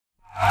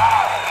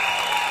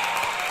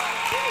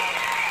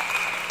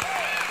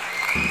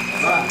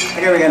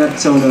Okay, we're gonna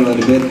tone a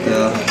little bit.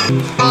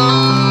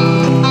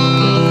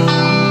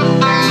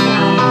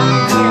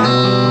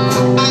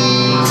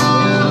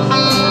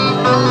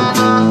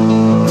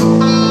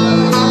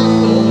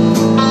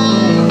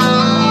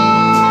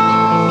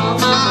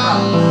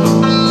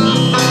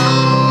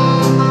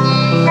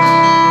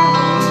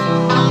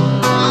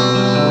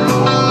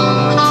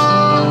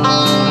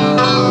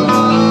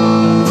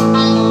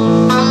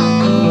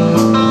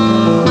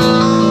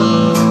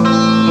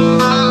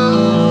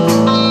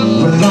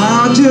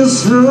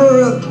 Just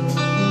heard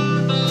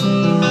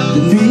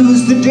the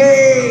news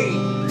today.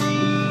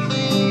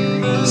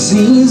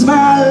 Seems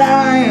my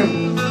life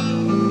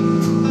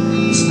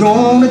is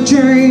gonna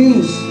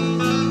change.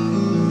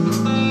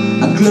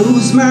 I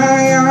close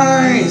my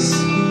eyes,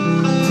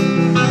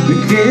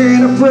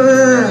 begin a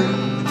prayer.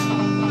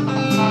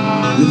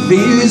 The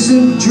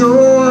vision of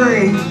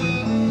joy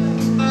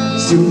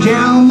stream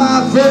down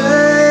my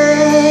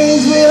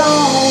face with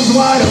arms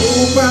wide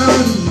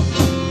open.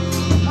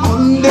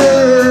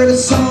 Under the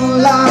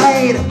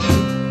sunlight,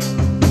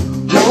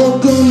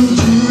 welcome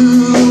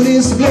to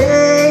this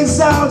place.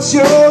 I'll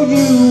show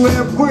you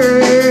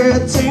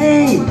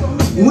everything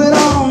with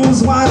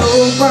arms wide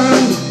open.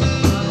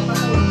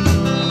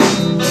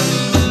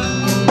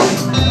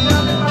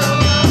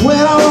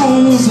 With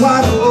arms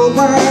wide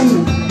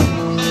open.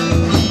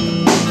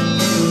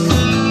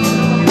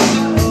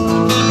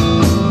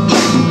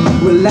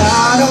 Well,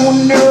 I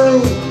don't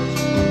know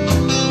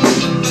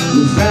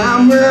if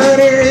I'm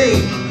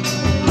ready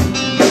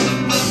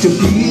to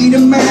be the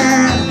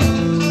man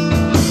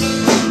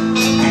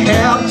I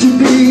have to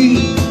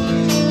be.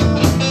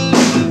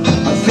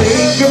 I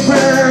think a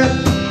bird,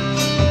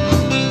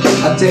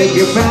 I take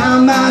it by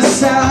my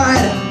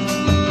side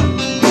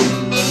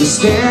to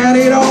stand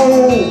it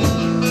all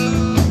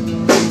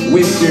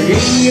with your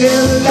heat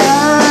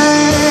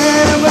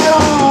alive and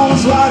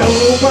arms wide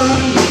open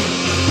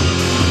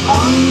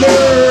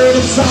under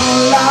the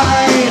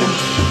sunlight.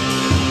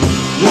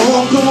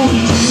 Welcome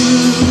to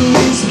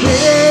this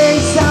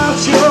place. I'll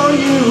show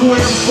you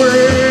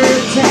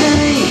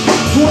everything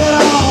with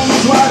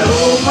arms wide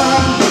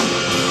open.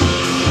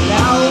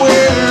 Now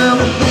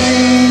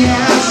everything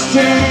has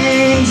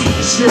changed.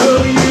 Show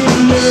you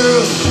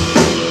love.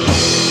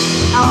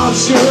 I'll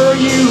show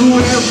you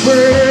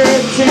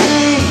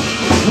everything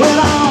with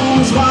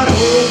arms wide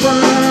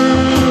open.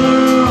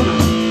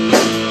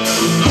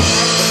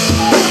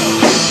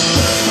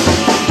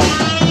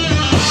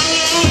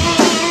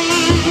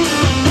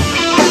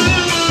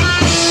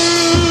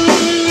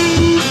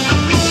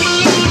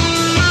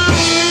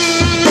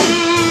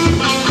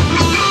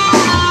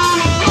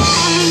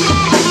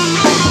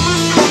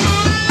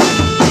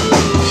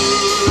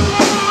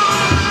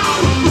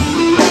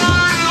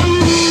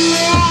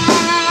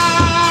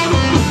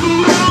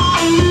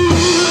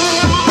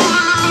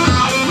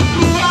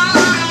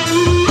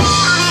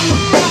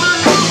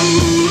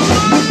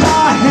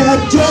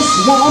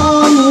 Just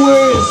one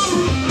wish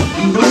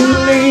and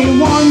only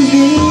one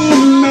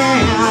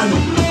demand.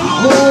 I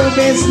hope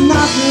it's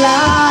not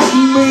like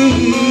me.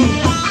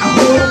 I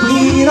hope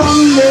he'd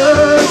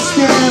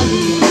understand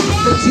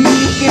that he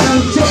can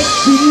take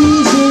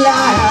his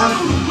life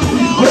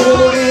and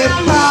hold it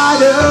by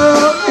the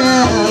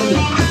hand,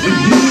 and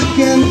he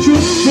can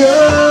treat the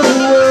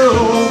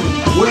world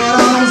with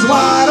arms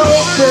wide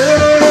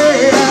open.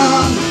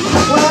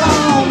 With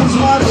arms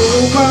wide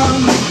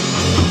open.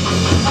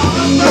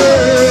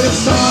 Under the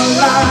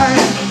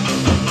sunlight,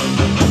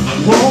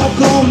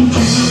 welcome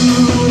to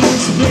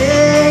this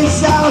place.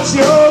 I'll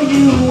show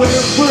you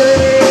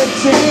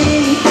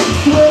everything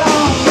with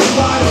arms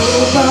wide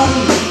open.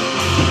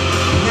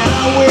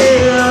 Now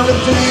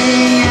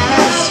everything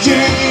has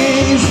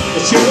changed.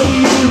 I'll show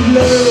you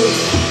love.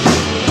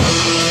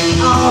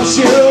 I'll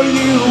show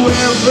you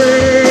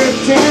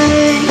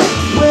everything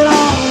with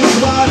arms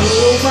wide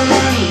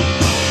open.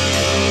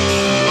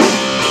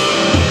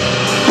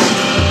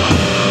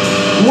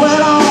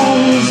 With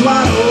arms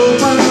wide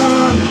open,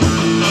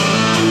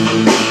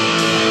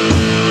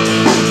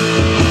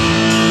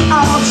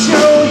 I'll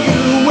show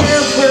you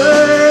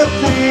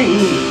everything.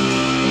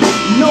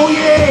 No,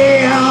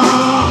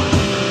 yeah.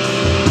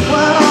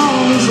 With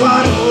arms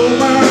wide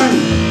open.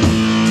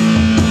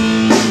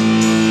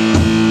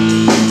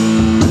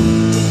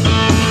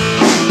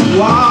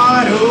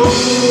 Wide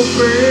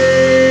open.